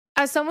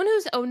As someone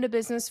who's owned a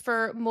business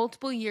for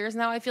multiple years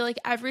now, I feel like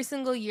every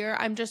single year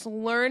I'm just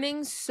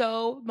learning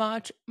so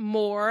much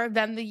more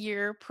than the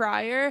year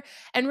prior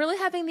and really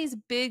having these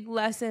big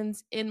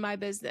lessons in my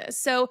business.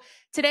 So,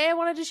 today I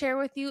wanted to share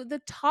with you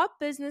the top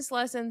business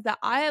lessons that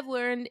I have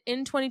learned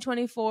in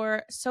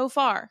 2024 so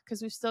far,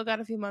 because we've still got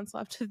a few months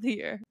left of the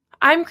year.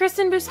 I'm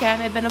Kristen Buscan.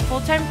 I've been a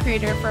full-time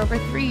creator for over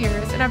 3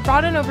 years, and I've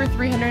brought in over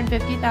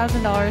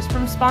 $350,000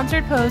 from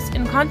sponsored posts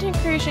and content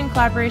creation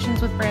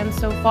collaborations with brands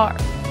so far.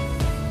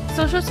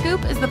 Social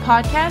Scoop is the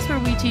podcast where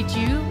we teach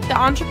you, the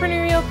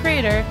entrepreneurial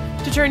creator,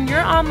 to turn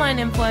your online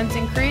influence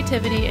and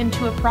creativity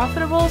into a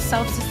profitable,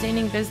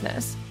 self-sustaining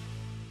business.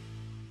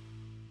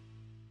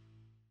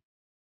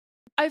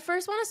 I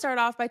first want to start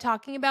off by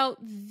talking about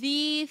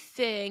the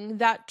thing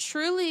that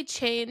truly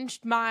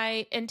changed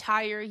my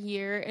entire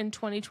year in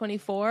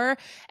 2024,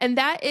 and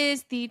that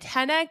is the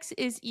 10x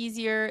is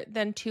easier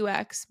than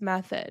 2x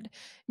method.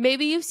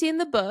 Maybe you've seen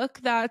the book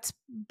that's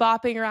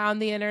bopping around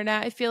the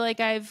internet. I feel like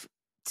I've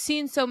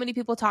seen so many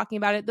people talking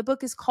about it. The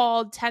book is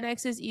called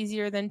 10x is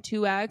easier than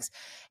 2x,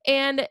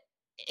 and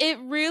it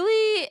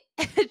really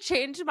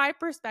changed my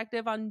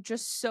perspective on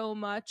just so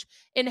much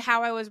in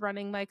how I was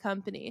running my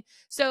company.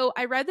 So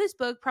I read this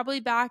book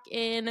probably back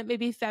in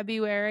maybe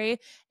February.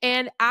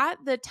 And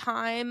at the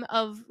time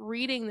of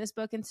reading this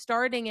book and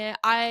starting it,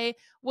 I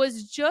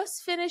was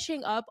just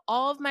finishing up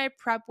all of my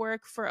prep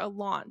work for a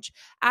launch.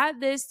 At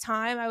this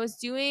time, I was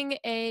doing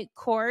a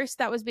course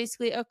that was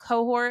basically a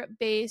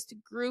cohort-based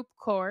group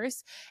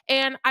course.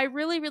 And I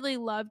really, really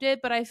loved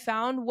it. But I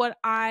found what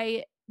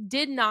I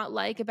did not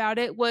like about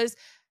it was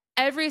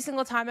every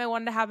single time I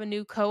wanted to have a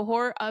new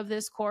cohort of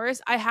this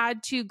course, I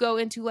had to go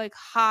into like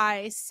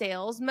high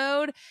sales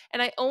mode,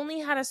 and I only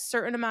had a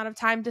certain amount of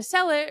time to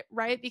sell it,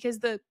 right? Because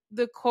the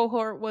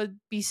cohort would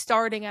be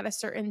starting at a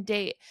certain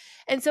date.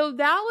 And so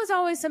that was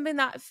always something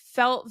that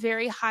felt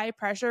very high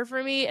pressure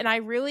for me, and I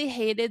really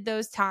hated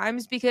those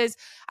times because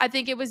I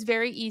think it was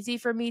very easy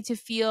for me to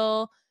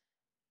feel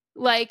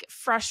like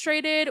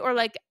frustrated or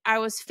like I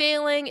was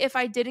failing if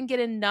I didn't get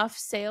enough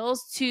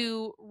sales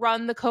to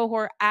run the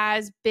cohort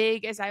as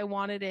big as I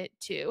wanted it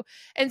to.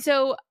 And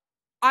so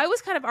I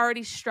was kind of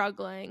already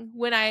struggling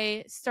when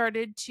I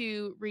started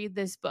to read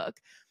this book.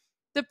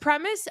 The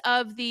premise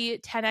of the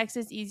 10x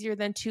is easier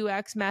than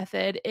 2x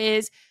method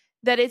is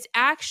that it's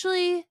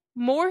actually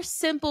more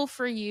simple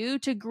for you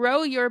to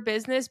grow your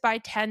business by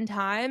 10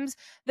 times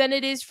than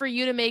it is for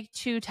you to make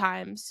 2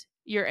 times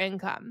your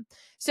income.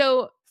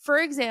 So for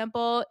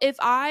example, if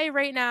I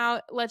right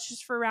now, let's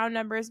just for round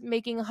numbers,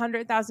 making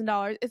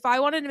 $100,000, if I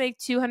wanted to make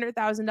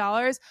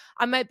 $200,000,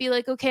 I might be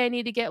like, okay, I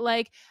need to get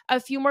like a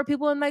few more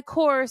people in my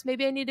course.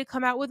 Maybe I need to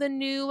come out with a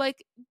new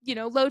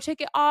low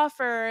ticket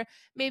offer.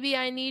 Maybe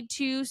I need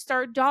to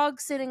start dog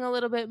sitting a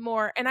little bit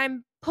more. And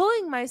I'm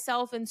pulling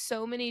myself in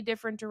so many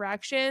different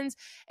directions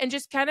and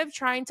just kind of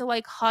trying to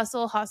like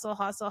hustle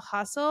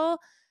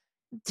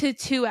to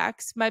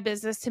 2x my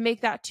business to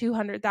make that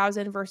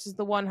 200,000 versus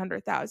the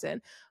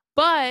 100,000.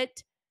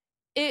 But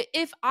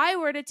if I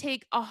were to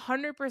take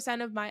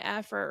 100% of my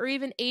effort or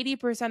even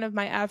 80% of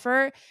my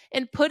effort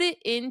and put it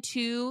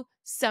into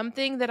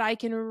something that I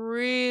can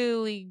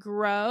really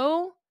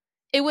grow,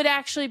 it would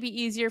actually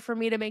be easier for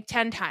me to make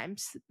 10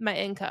 times my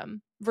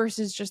income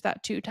versus just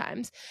that 2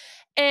 times.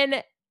 And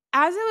as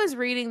I was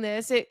reading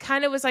this, it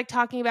kind of was like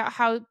talking about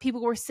how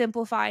people were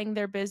simplifying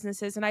their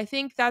businesses. And I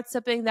think that's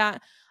something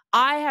that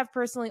I have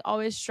personally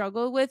always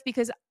struggled with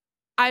because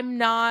I'm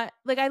not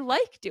like, I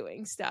like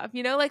doing stuff,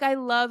 like I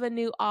love a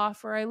new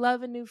offer. I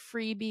love a new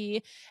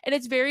freebie. And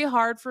it's very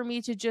hard for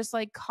me to just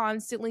like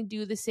constantly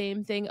do the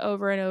same thing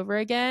over and over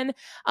again.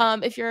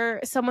 If you're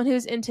someone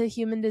who's into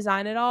human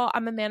design at all,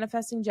 I'm a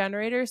manifesting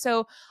generator.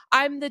 So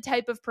I'm the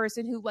type of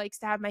person who likes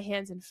to have my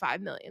hands in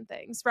 5 million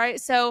things,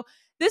 right? So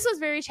this was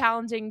very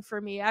challenging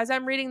for me. As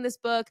I'm reading this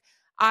book,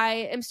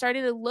 I am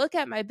starting to look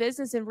at my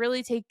business and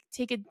really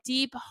take a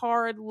deep,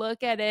 hard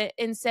look at it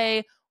and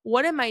say,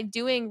 what am I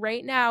doing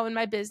right now in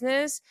my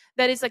business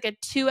that is like a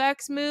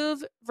 2x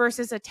move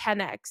versus a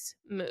 10x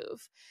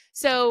move?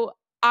 So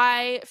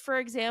for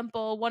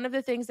example, one of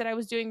the things that I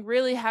was doing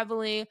really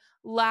heavily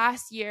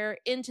last year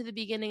into the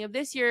beginning of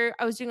this year,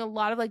 I was doing a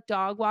lot of like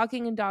dog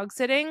walking and dog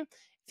sitting.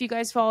 If you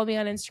guys follow me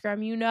on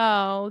Instagram, you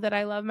know that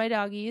I love my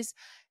doggies.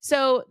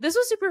 So this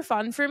was super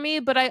fun for me,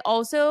 but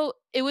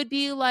it would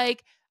be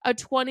like a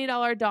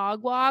 $20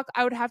 dog walk.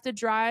 I would have to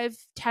drive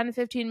 10 to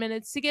 15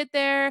 minutes to get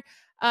there.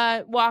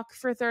 Walk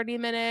for 30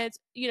 minutes.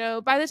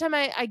 By the time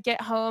I get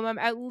home, I'm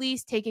at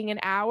least taking an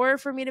hour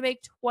for me to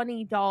make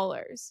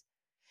 $20.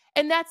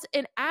 And that's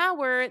an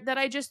hour that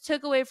I just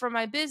took away from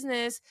my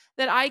business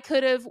that I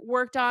could have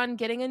worked on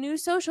getting a new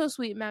social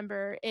suite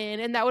member in.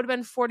 And that would have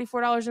been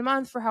 $44 a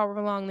month for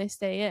however long they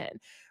stay in.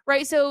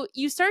 Right. So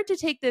you start to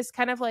take this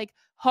kind of like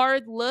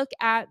hard look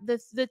at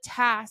the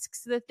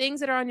tasks, the things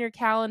that are on your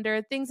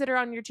calendar, things that are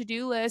on your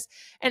to-do list,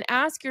 and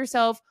ask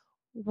yourself,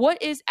 what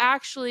is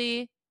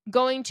actually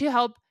going to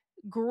help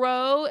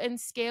grow and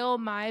scale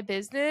my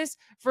business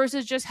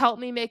versus just help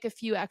me make a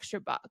few extra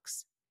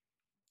bucks.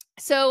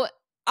 So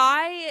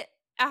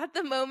at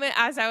the moment,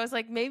 as I was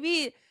like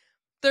maybe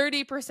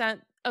 30%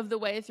 of the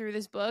way through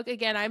this book,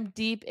 again, I'm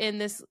deep in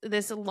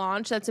this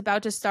launch that's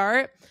about to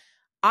start.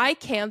 I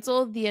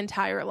canceled the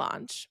entire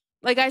launch.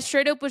 Like I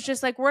straight up was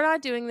just like, we're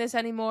not doing this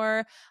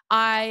anymore.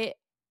 I'm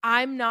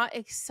not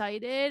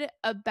excited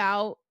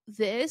about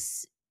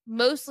this,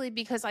 mostly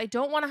because I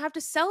don't want to have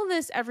to sell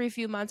this every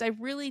few months. I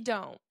really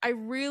don't. I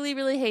really,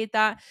 really hate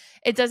that.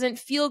 It doesn't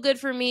feel good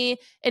for me.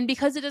 And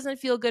because it doesn't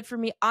feel good for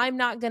me, I'm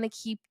not going to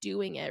keep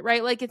doing it,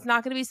 right? Like it's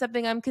not going to be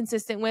something I'm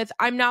consistent with.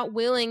 I'm not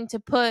willing to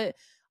put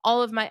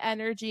all of my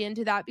energy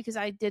into that because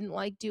I didn't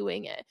like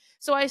doing it.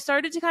 So I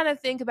started to kind of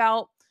think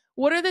about,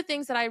 what are the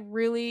things that I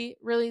really,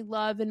 really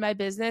love in my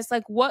business?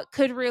 Like what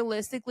could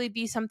realistically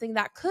be something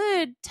that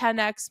could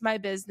 10x my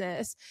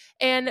business?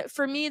 And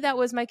for me, that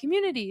was my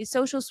community,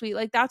 Social Suite.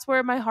 Like that's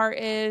where my heart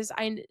is.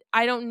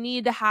 I don't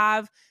need to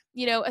have,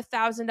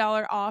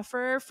 $1,000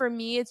 offer. For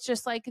me, it's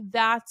just like,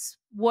 that's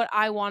what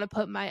I want to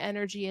put my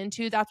energy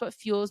into. That's what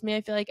fuels me,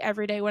 I feel like,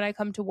 every day when I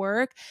come to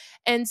work.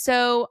 And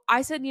so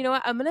I said, you know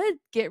what? I'm going to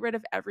get rid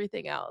of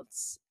everything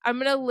else. I'm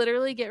going to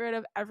literally get rid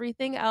of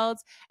everything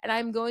else. And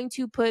I'm going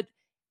to put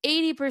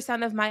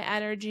 80% of my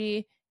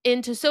energy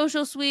into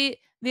Social Suite,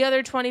 the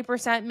other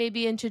 20%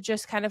 maybe into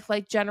just kind of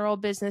like general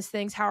business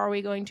things. How are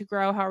we going to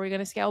grow? How are we going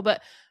to scale?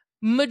 But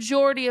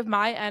majority of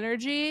my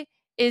energy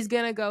is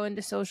going to go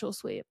into Social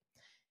Suite.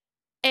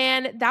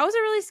 And that was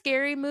a really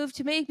scary move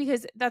to make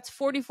because that's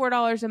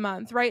 $44 a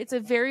month, right? It's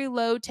a very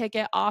low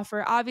ticket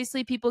offer.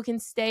 Obviously, people can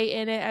stay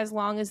in it as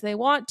long as they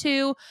want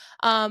to,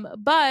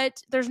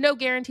 but there's no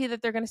guarantee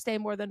that they're going to stay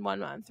more than 1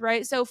 month,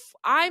 right? So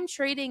I'm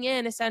trading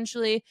in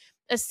essentially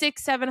a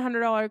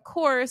 $700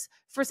 course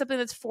for something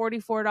that's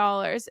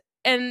 $44.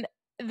 And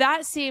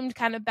that seemed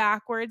kind of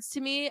backwards to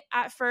me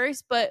at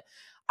first, but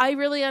I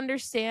really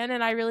understand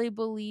and I really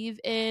believe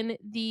in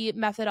the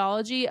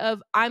methodology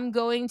of I'm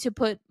going to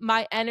put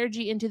my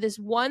energy into this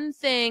one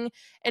thing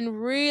and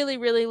really,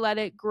 really let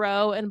it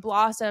grow and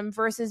blossom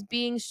versus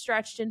being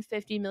stretched in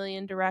 50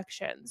 million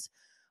directions.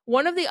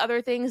 One of the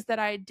other things that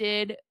I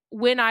did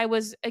when I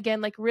was,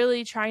 again, like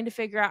really trying to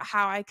figure out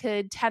how I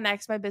could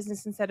 10x my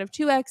business instead of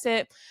 2x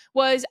it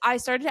was I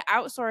started to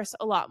outsource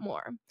a lot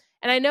more.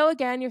 And I know,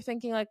 again, you're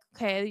thinking like,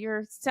 okay,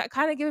 you're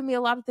kind of giving me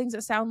a lot of things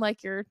that sound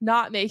like you're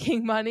not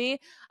making money.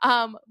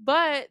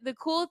 But the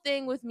cool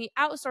thing with me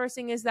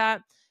outsourcing is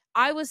that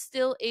I was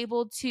still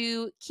able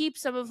to keep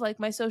some of like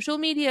my social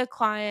media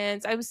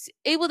clients. I was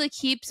able to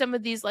keep some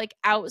of these like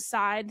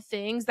outside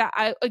things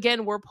that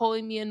again, were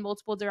pulling me in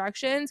multiple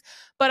directions.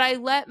 But I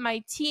let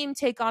my team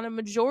take on a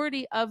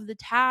majority of the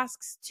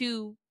tasks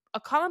to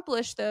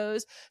accomplish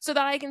those so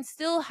that I can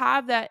still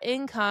have that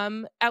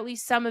income, at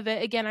least some of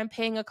it. Again, I'm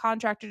paying a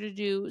contractor to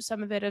do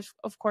some of it,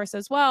 of course,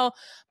 as well,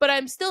 but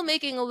I'm still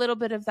making a little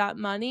bit of that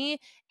money.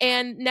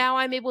 And now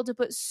I'm able to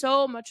put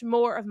so much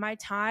more of my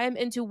time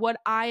into what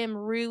I am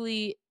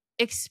really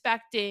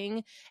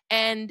expecting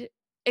and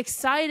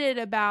excited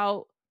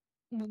about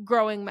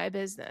growing my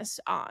business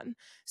on.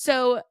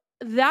 So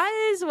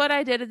that is what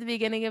I did at the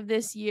beginning of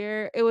this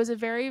year. It was a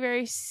very,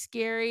 very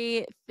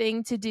scary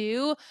thing to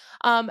do.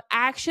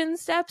 Action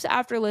steps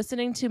after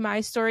listening to my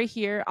story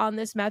here on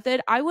this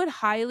method, I would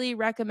highly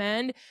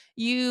recommend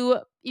you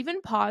even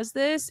pause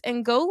this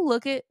and go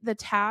look at the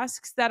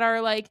tasks that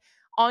are like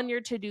on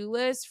your to-do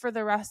list for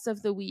the rest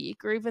of the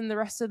week or even the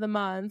rest of the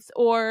month.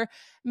 Or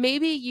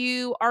maybe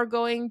you are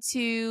going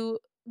to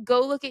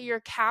go look at your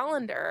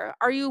calendar.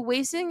 Are you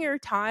wasting your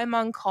time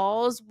on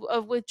calls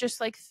with just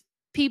like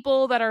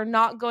people that are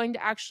not going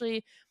to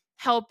actually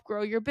help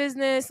grow your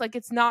business? Like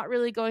it's not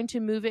really going to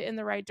move it in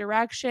the right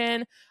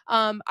direction.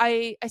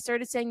 I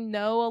started saying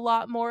no a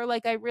lot more.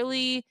 Like I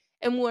really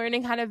am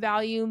learning how to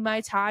value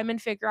my time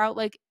and figure out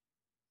like,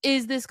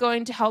 is this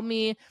going to help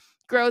me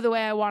grow the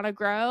way I want to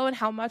grow and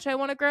how much I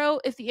want to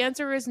grow? If the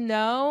answer is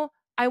no,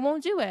 I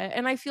won't do it.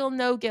 And I feel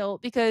no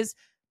guilt because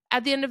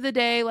at the end of the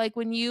day, like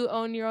when you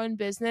own your own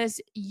business,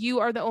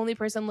 you are the only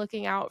person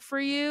looking out for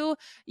you.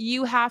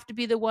 You have to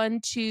be the one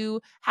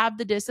to have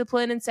the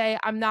discipline and say,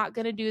 I'm not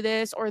going to do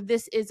this, or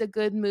this is a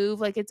good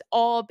move. Like it's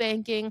all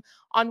banking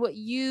on what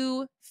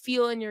you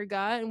feel in your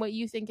gut and what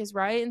you think is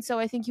right. And so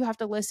I think you have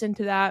to listen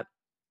to that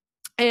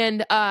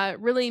and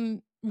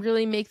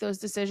really make those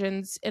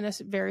decisions in a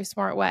very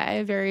smart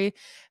way, very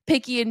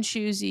picky and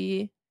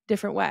choosy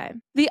different way.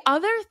 The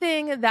other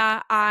thing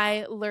that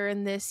I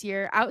learned this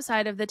year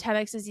outside of the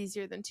 10x is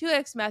easier than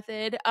 2x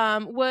method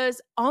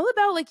was all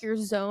about like your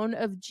zone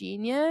of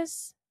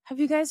genius. Have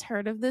you guys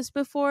heard of this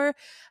before?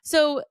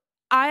 So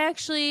I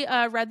actually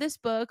read this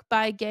book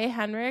by Gay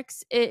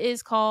Henricks. It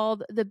is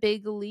called The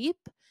Big Leap.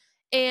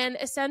 And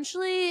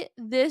essentially,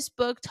 this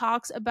book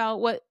talks about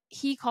what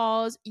he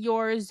calls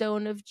your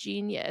zone of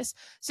genius.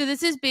 So,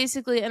 this is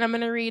basically, and I'm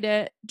going to read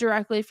it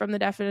directly from the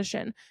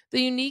definition,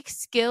 the unique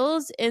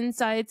skills,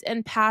 insights,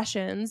 and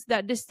passions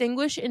that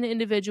distinguish an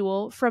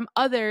individual from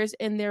others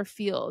in their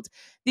field.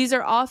 These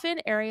are often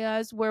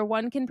areas where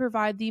one can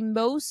provide the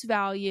most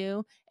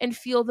value and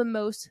feel the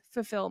most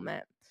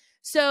fulfillment.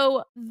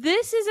 So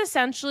this is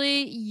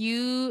essentially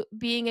you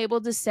being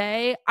able to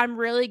say, I'm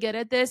really good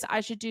at this.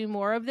 I should do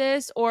more of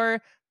this,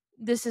 or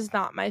this is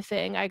not my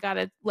thing. I got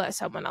to let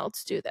someone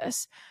else do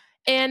this.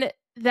 And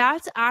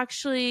that's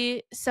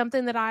actually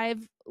something that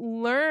I've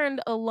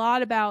learned a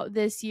lot about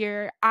this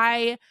year.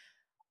 I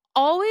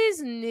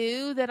always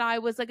knew that I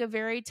was like a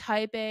very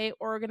type A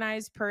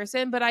organized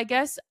person, but I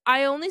guess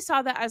I only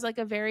saw that as like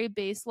a very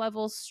base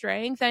level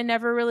strength. I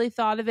never really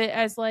thought of it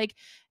as like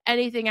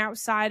anything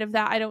outside of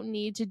that I don't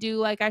need to do.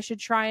 Like I should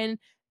try and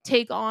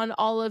take on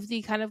all of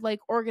the kind of like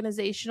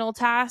organizational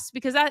tasks,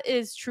 because that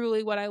is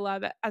truly what I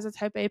love as a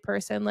type A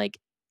person. Like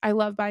I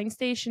love buying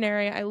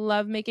stationery. I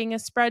love making a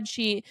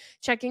spreadsheet.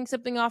 Checking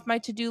something off my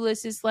to-do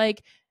list is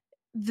like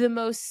the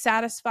most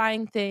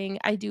satisfying thing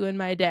I do in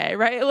my day,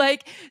 right?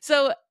 Like,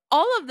 so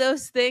all of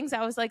those things,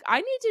 I was like,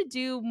 I need to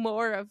do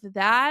more of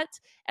that.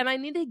 And I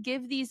need to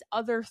give these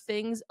other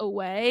things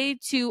away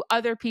to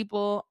other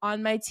people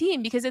on my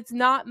team, because it's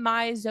not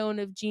my zone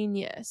of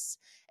genius.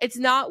 It's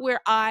not where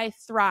I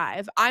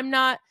thrive. I'm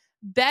not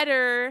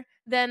better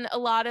than a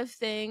lot of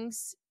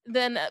things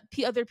than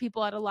other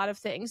people at a lot of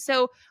things.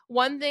 So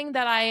one thing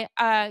that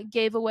I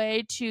gave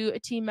away to a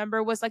team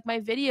member was like my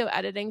video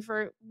editing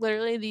for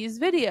literally these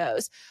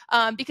videos.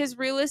 Because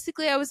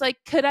realistically, I was like,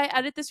 could I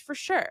edit this? For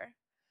sure.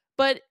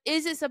 But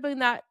is it something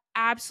that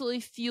absolutely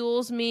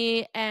fuels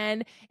me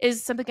and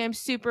is something I'm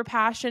super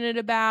passionate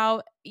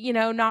about?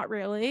 Not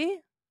really.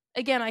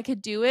 Again, I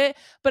could do it,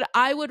 but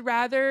I would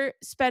rather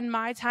spend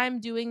my time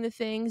doing the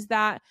things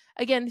that,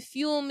 again,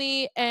 fuel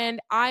me and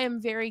I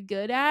am very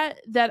good at,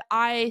 that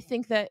I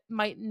think that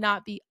might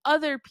not be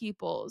other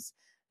people's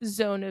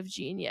zone of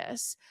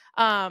genius.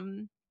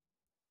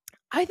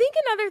 I think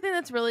another thing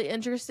that's really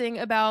interesting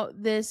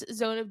about this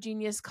zone of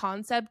genius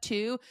concept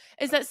too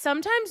is that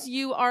sometimes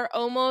you are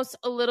almost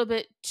a little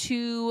bit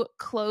too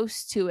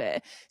close to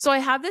it. So I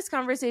have this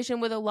conversation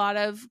with a lot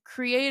of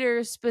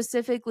creators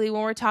specifically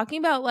when we're talking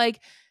about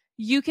like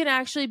you can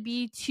actually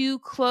be too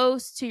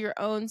close to your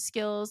own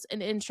skills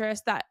and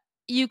interests, that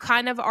you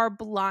kind of are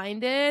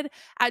blinded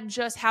at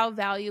just how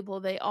valuable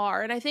they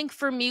are. And I think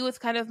for me,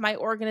 with kind of my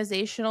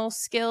organizational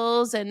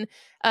skills and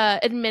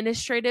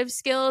administrative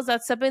skills,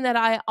 that's something that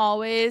I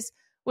always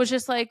was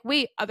just like,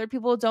 wait, other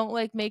people don't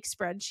like make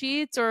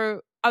spreadsheets,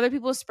 or other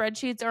people's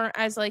spreadsheets aren't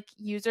as like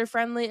user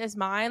friendly as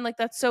mine. Like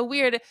that's so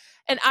weird.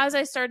 And as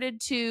I started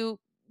to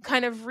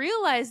kind of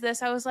realize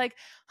this, I was like,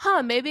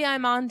 maybe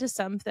I'm on to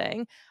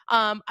something.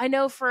 I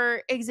know,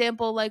 for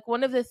example, like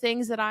one of the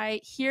things that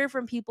I hear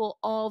from people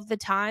all the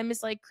time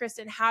is like,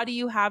 Kristen, how do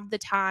you have the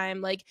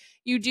time? Like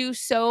you do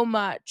so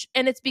much.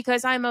 And it's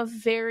because I'm a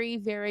very,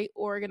 very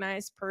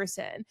organized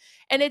person.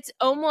 And it's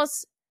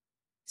almost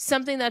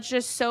something that's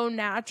just so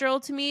natural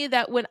to me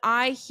that when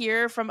I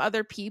hear from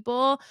other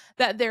people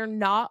that they're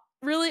not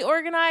really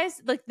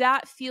organized, like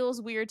that feels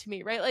weird to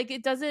me, right? Like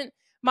it doesn't,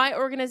 my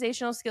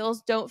organizational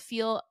skills don't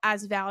feel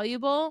as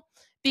valuable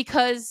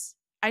because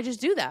I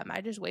just do them. I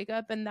just wake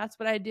up and that's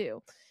what I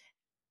do.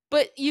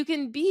 But you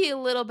can be a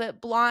little bit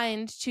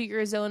blind to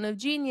your zone of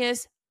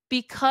genius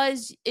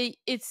because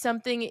it's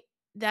something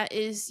that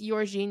is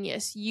your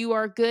genius. You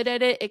are good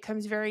at it. It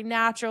comes very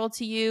natural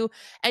to you,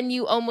 and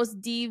you almost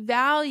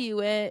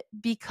devalue it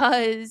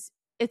because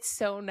it's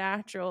so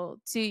natural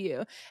to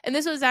you. And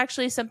this was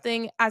actually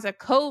something as a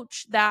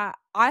coach that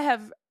I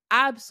have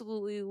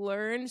absolutely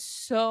learned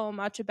so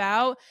much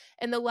about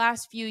in the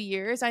last few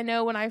years. I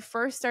know when I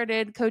first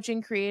started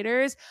coaching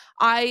creators,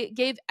 I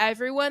gave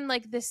everyone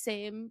like the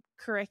same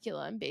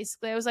curriculum.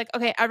 Basically, I was like,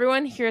 okay,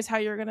 everyone, here's how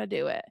you're going to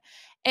do it.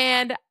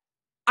 And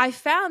I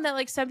found that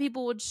like some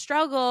people would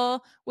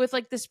struggle with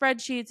like the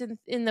spreadsheets and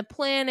in the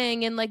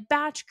planning and like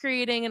batch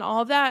creating and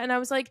all of that. And I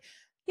was like,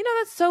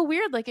 that's so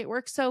weird. Like it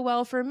works so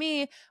well for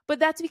me, but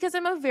that's because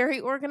I'm a very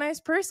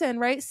organized person,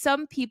 right?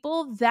 Some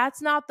people,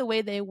 that's not the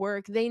way they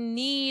work. They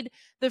need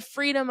the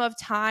freedom of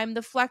time,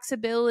 the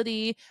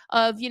flexibility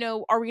of,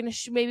 are we going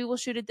to, maybe we'll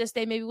shoot it this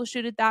day, maybe we'll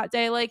shoot it that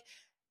day. Like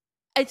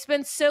it's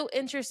been so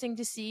interesting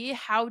to see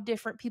how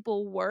different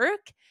people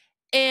work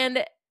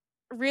and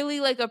really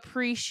like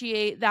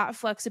appreciate that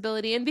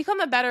flexibility and become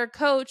a better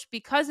coach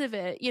because of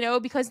it,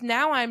 because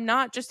now I'm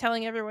not just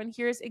telling everyone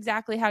here's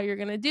exactly how you're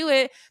going to do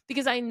it,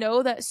 because I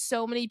know that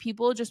so many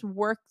people just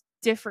work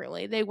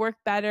differently. They work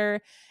better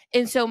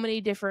in so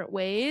many different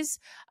ways.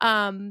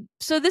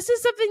 So this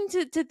is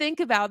something to think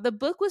about. The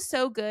book was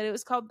so good. It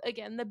was called,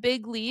 again, The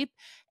Big Leap,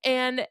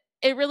 and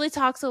it really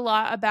talks a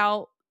lot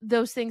about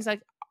those things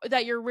like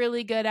that you're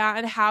really good at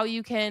and how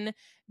you can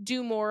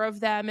do more of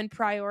them and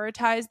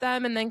prioritize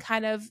them, and then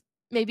kind of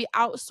maybe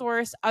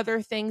outsource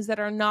other things that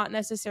are not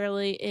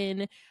necessarily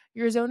in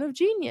your zone of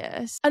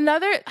genius. I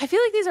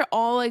feel like these are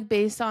all like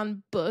based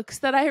on books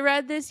that I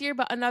read this year,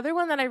 but another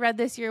one that I read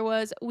this year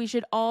was We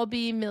Should All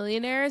Be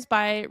Millionaires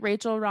by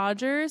Rachel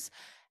Rogers.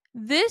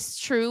 This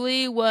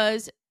truly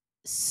was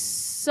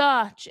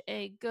such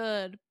a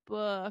good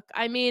book.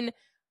 I mean,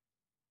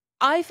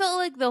 I felt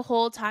like the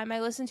whole time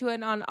I listened to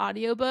it on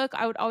audiobook,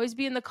 I would always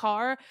be in the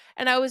car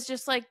and I was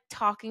just like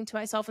talking to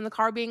myself in the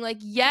car, being like,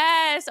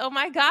 yes, oh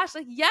my gosh,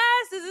 like,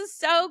 yes, this is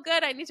so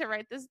good. I need to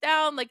write this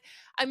down. Like,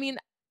 I mean,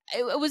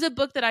 it was a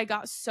book that I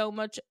got so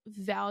much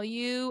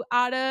value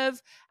out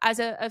of as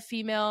a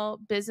female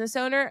business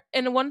owner.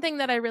 And one thing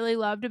that I really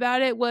loved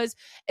about it was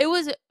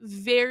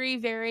very,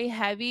 very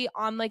heavy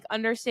on like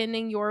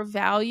understanding your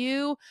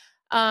value.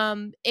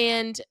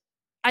 And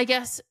I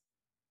guess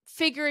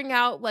figuring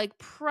out like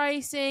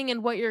pricing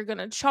and what you're going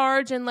to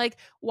charge and like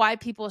why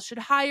people should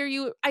hire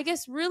you. I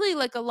guess really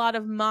like a lot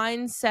of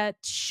mindset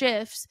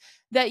shifts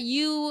that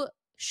you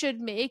should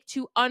make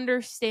to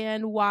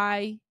understand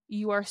why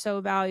you are so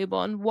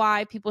valuable and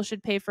why people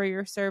should pay for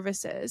your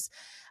services.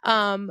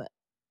 Um,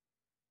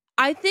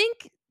 I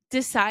think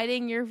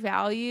deciding your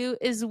value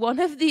is one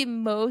of the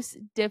most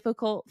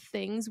difficult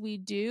things we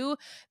do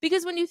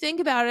because when you think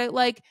about it,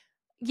 like,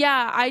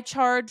 yeah, I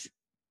charge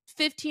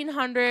 $1,500,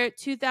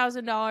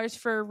 $2,000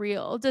 for a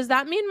reel. Does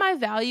that mean my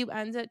value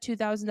ends at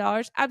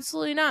 $2,000?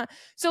 Absolutely not.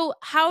 So,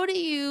 how do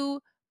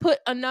you put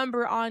a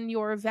number on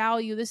your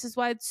value? This is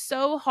why it's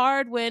so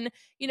hard when,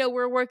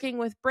 we're working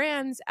with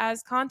brands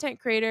as content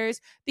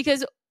creators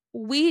because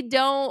we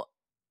don't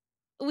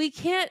we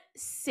can't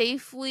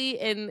safely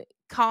and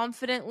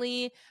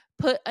confidently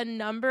put a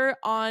number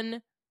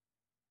on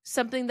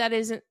something that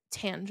isn't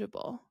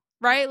tangible,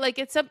 right? Like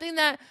it's something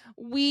that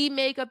we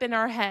make up in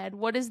our head.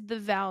 What is the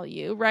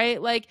value,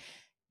 right? Like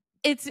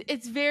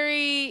it's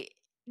very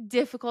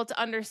difficult to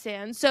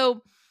understand.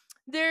 So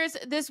there's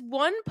this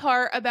one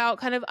part about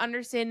kind of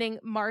understanding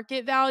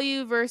market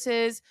value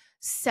versus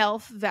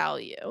self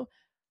value.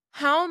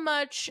 How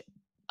much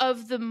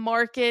of the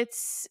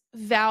market's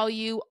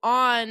value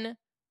on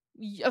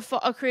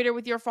a creator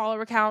with your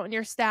follower count and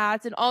your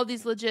stats and all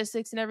these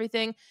logistics and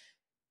everything,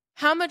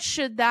 how much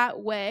should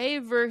that weigh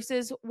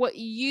versus what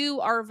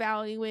you are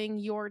valuing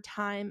your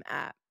time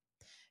at?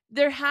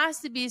 There has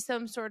to be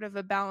some sort of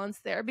a balance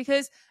there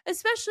because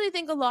especially I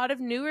think a lot of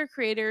newer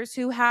creators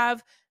who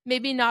have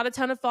maybe not a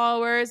ton of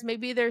followers,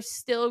 maybe they're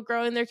still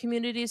growing their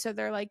community, so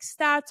their like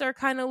stats are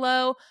kind of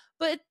low,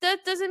 but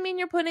that doesn't mean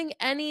you're putting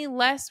any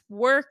less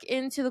work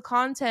into the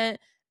content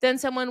than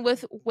someone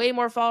with way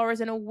more followers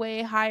and a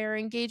way higher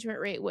engagement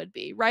rate would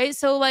be, right?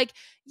 So like,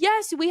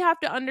 yes, we have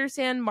to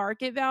understand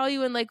market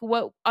value and like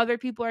what other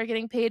people are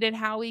getting paid and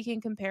how we can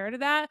compare to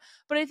that.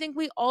 But I think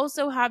we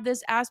also have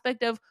this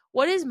aspect of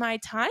what is my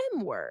time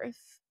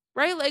worth,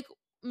 right? Like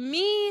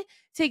me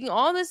taking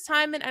all this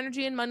time and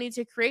energy and money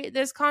to create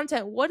this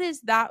content, what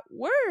is that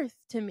worth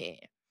to me?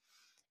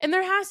 And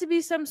there has to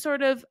be some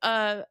sort of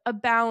a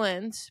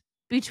balance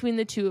between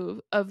the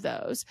two of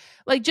those.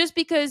 Like just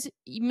because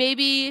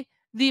maybe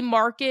the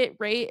market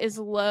rate is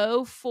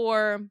low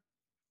for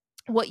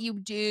what you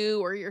do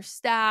or your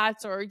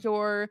stats or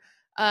your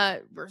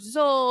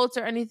results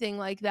or anything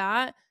like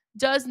that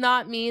does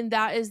not mean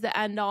that is the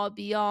end all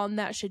be all and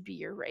that should be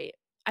your rate.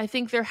 I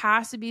think there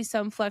has to be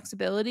some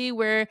flexibility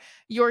where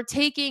you're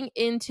taking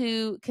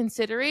into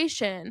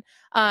consideration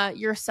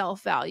your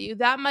self value.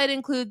 That might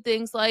include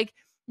things like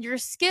your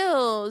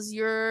skills,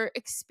 your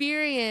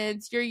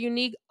experience, your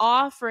unique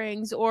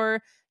offerings,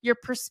 or your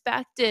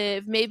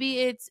perspective. Maybe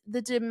it's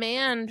the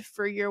demand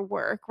for your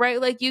work, right?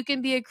 Like you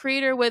can be a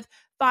creator with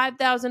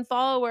 5,000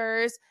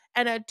 followers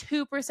and a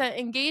 2%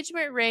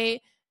 engagement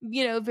rate,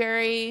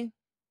 very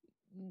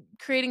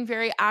creating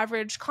very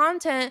average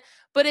content.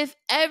 But if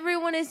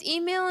everyone is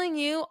emailing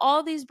you,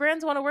 all these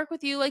brands want to work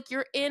with you, like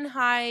you're in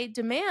high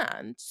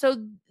demand.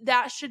 So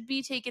that should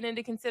be taken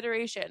into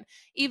consideration.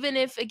 Even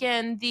if,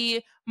 again,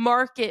 the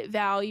market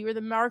value or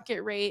the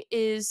market rate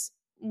is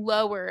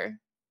lower,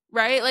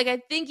 right? Like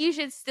I think you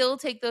should still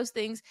take those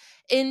things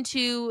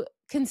into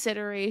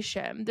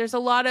consideration. There's a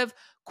lot of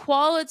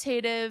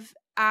qualitative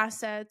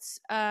assets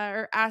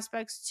or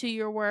aspects to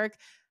your work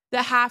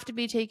that have to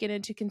be taken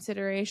into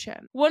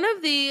consideration. One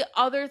of the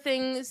other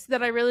things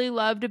that I really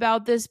loved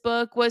about this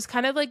book was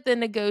kind of like the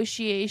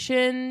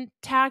negotiation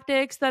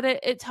tactics that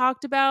it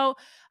talked about.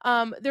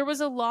 There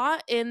was a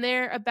lot in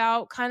there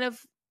about kind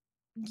of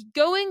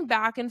going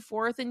back and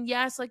forth and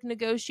yes, like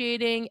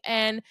negotiating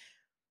and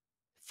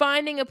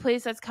finding a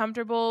place that's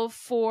comfortable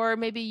for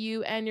maybe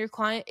you and your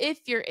client if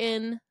you're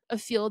in a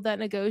field that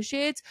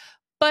negotiates,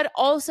 but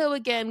also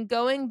again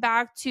going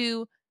back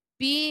to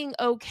being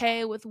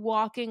okay with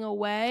walking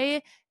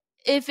away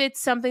if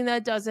it's something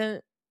that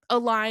doesn't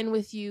align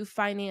with you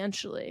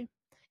financially.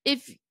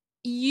 If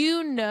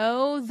you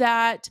know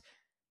that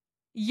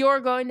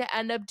you're going to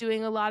end up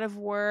doing a lot of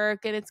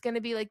work and it's going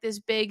to be like this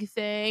big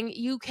thing,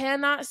 you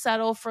cannot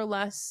settle for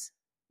less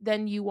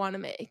than you want to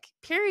make,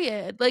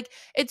 period. Like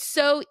it's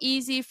so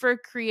easy for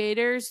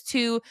creators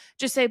to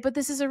just say, but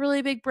this is a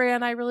really big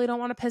brand, I really don't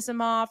want to piss them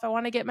off, I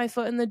want to get my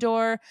foot in the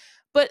door.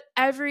 But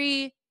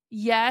every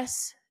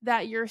yes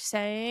that you're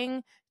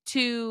saying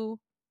to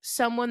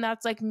someone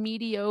that's like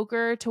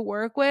mediocre to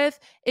work with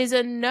is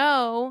a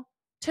no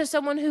to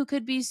someone who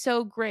could be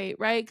so great,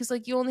 right? Because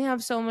like you only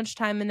have so much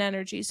time and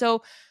energy.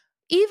 So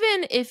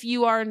even if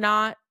you are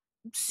not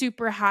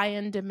super high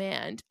in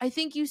demand. I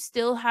think you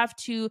still have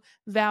to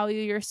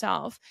value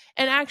yourself.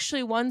 And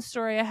actually, one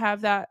story I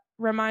have that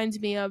reminds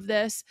me of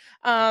this.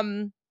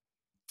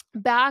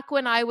 Back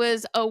when I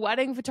was a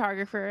wedding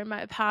photographer in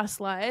my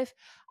past life,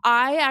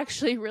 I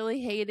actually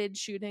really hated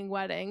shooting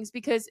weddings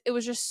because it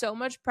was just so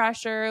much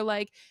pressure.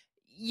 Like,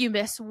 you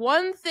miss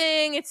one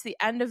thing, it's the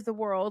end of the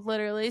world,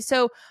 literally.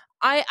 So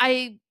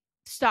I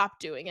stopped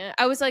doing it.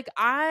 I was like,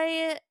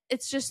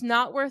 it's just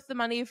not worth the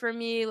money for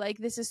me. Like,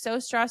 this is so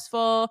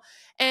stressful.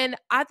 And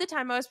at the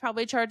time I was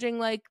probably charging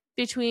like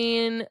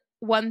between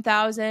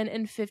 $1,000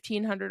 and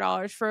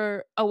 $1,500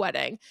 for a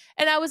wedding.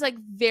 And I was like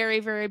very,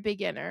 very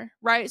beginner,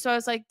 right? So I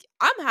was like,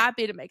 I'm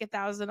happy to make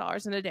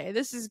 $1,000 in a day.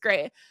 This is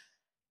great.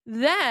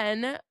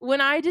 Then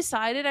when I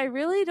decided I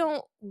really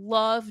don't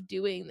love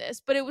doing this,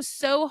 but it was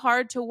so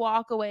hard to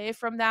walk away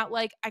from that.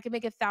 Like, I could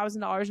make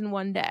 $1,000 in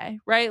one day,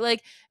 right? Like,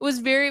 it was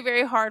very,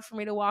 very hard for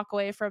me to walk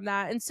away from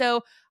that. And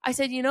so I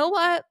said, you know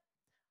what?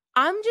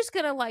 I'm just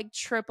gonna like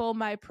triple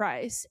my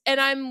price, and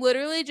I'm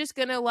literally just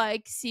gonna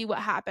like see what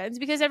happens,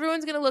 because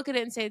everyone's gonna look at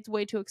it and say it's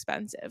way too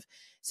expensive.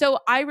 So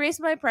I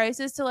raised my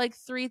prices to like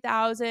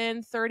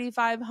 3,000,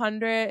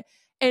 3,500,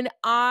 and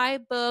I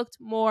booked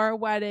more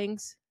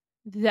weddings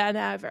than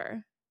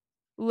ever,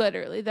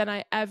 literally, than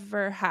I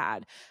ever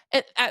had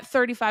at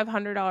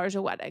 $3,500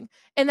 a wedding.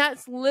 And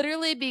that's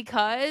literally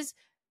because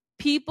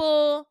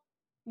people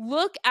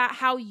look at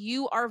how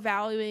you are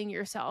valuing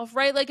yourself,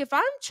 right? Like, if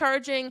I'm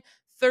charging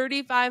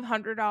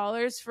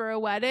 $3,500 for a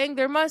wedding,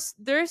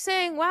 they're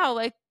saying, wow,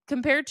 like,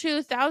 compared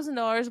to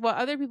 $1,000 what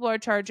other people are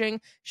charging,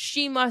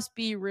 she must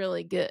be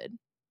really good.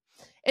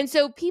 And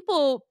so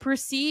people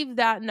perceive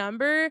that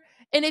number.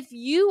 And if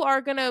you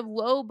are going to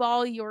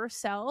lowball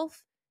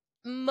yourself,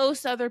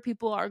 most other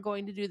people are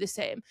going to do the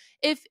same.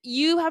 If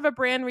you have a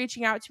brand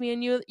reaching out to me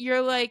and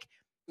you're like,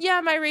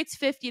 yeah, my rate's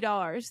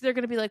 $50, they're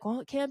going to be like, well,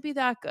 it can't be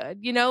that good.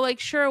 You know,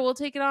 like, sure, we'll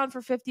take it on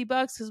for $50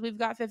 because we've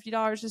got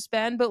 $50 to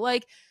spend. But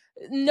like,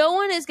 no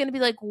one is going to be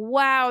like,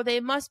 wow,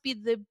 they must be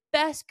the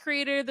best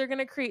creator. They're going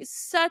to create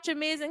such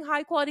amazing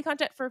high quality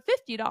content for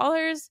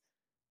 $50.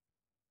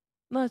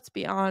 Let's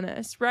be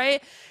honest,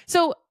 right?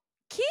 So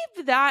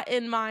keep that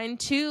in mind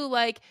too.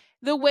 Like,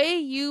 the way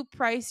you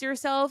price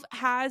yourself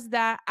has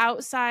that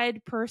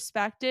outside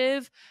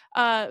perspective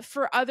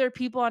for other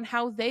people on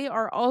how they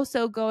are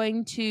also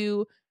going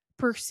to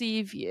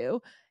perceive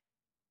you.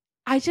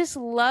 I just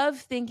love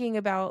thinking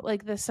about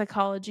like the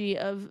psychology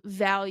of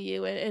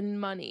value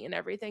and money and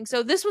everything.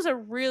 So this was a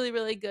really,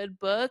 really good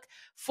book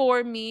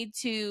for me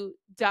to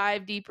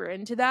dive deeper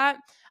into that.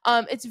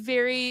 It's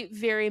very,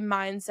 very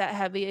mindset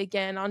heavy,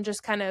 again, on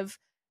just kind of,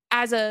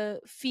 as a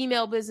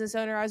female business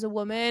owner, as a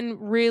woman,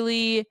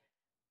 really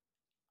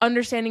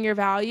understanding your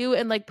value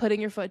and like putting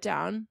your foot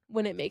down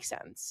when it makes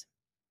sense,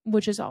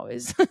 which is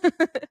always.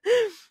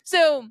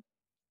 So,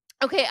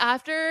 okay,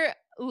 after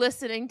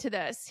listening to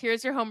this,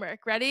 here's your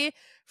homework. Ready?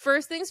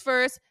 First things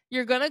first,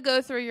 you're going to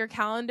go through your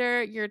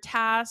calendar, your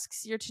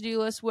tasks, your to-do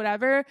list,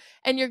 whatever,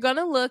 and you're going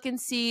to look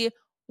and see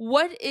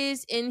what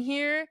is in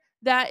here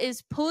that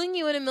is pulling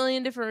you in a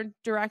million different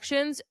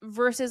directions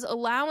versus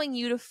allowing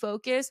you to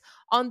focus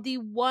on the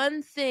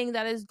one thing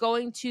that is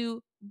going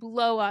to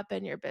blow up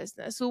in your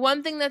business. So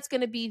one thing that's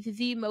going to be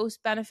the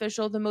most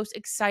beneficial, the most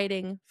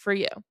exciting for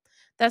you.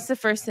 That's the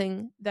first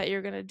thing that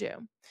you're going to do.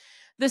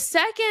 The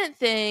second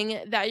thing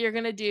that you're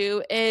going to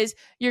do is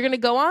you're going to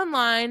go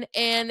online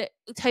and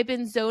type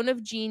in Zone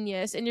of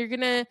Genius, and you're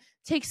going to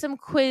take some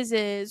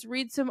quizzes,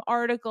 read some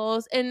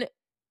articles, and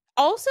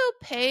also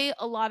pay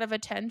a lot of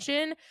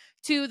attention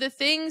to the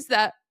things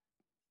that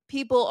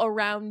people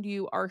around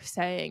you are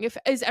saying.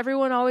 Is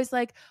everyone always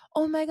like,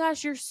 oh my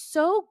gosh, you're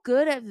so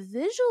good at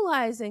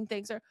visualizing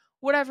things, or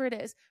whatever it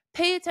is?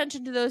 Pay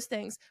attention to those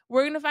things.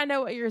 We're going to find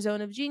out what your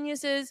zone of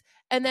genius is,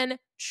 and then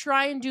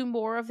try and do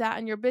more of that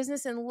in your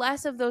business and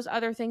less of those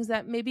other things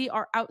that maybe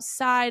are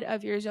outside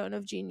of your zone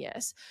of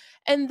genius.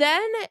 And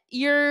then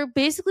you're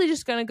basically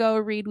just going to go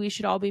read We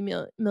Should All Be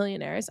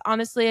Millionaires.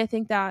 Honestly, I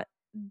think that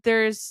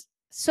there's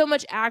so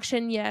much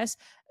action, yes,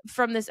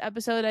 from this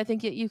episode, I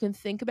think that you can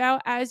think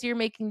about as you're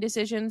making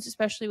decisions,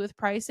 especially with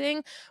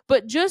pricing.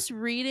 But just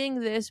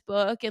reading this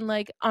book and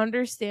like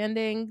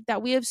understanding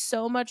that we have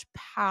so much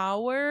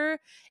power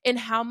in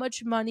how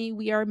much money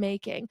we are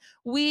making.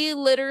 We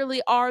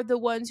literally are the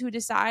ones who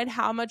decide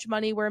how much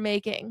money we're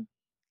making.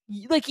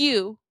 Like,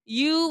 you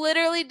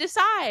literally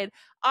decide.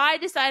 I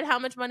decide how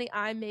much money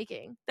I'm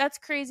making. That's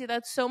crazy.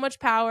 That's so much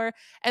power.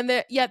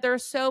 And yet there are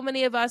so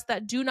many of us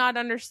that do not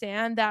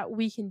understand that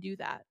we can do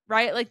that,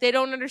 right? Like, they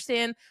don't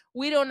understand.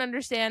 We don't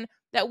understand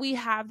that we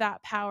have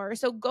that power.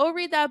 So go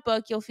read that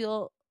book. You'll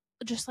feel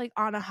just like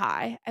on a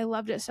high. I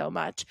loved it so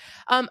much.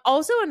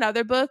 Also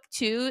another book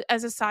too,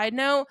 as a side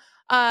note,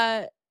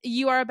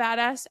 You Are a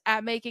Badass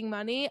at Making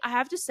Money. I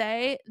have to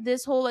say,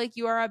 this whole like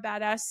You Are a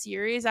Badass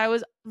series, I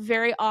was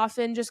very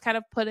often just kind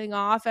of putting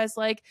off as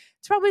like,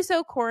 it's probably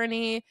so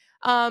corny.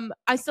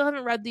 I still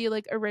haven't read the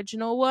like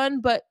original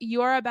one, but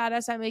You Are a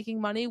Badass at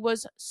Making Money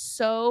was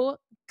so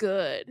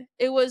good.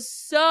 It was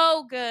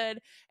so good.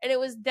 And it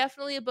was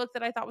definitely a book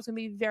that I thought was going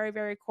to be very,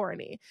 very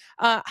corny.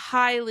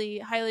 Highly,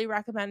 highly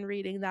recommend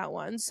reading that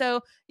one.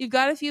 So you've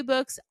got a few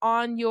books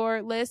on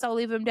your list. I'll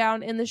leave them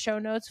down in the show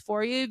notes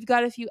for you. You've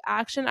got a few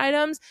action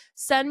items.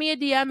 Send me a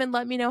DM and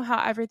let me know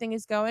how everything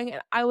is going.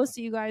 And I will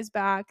see you guys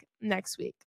back next week.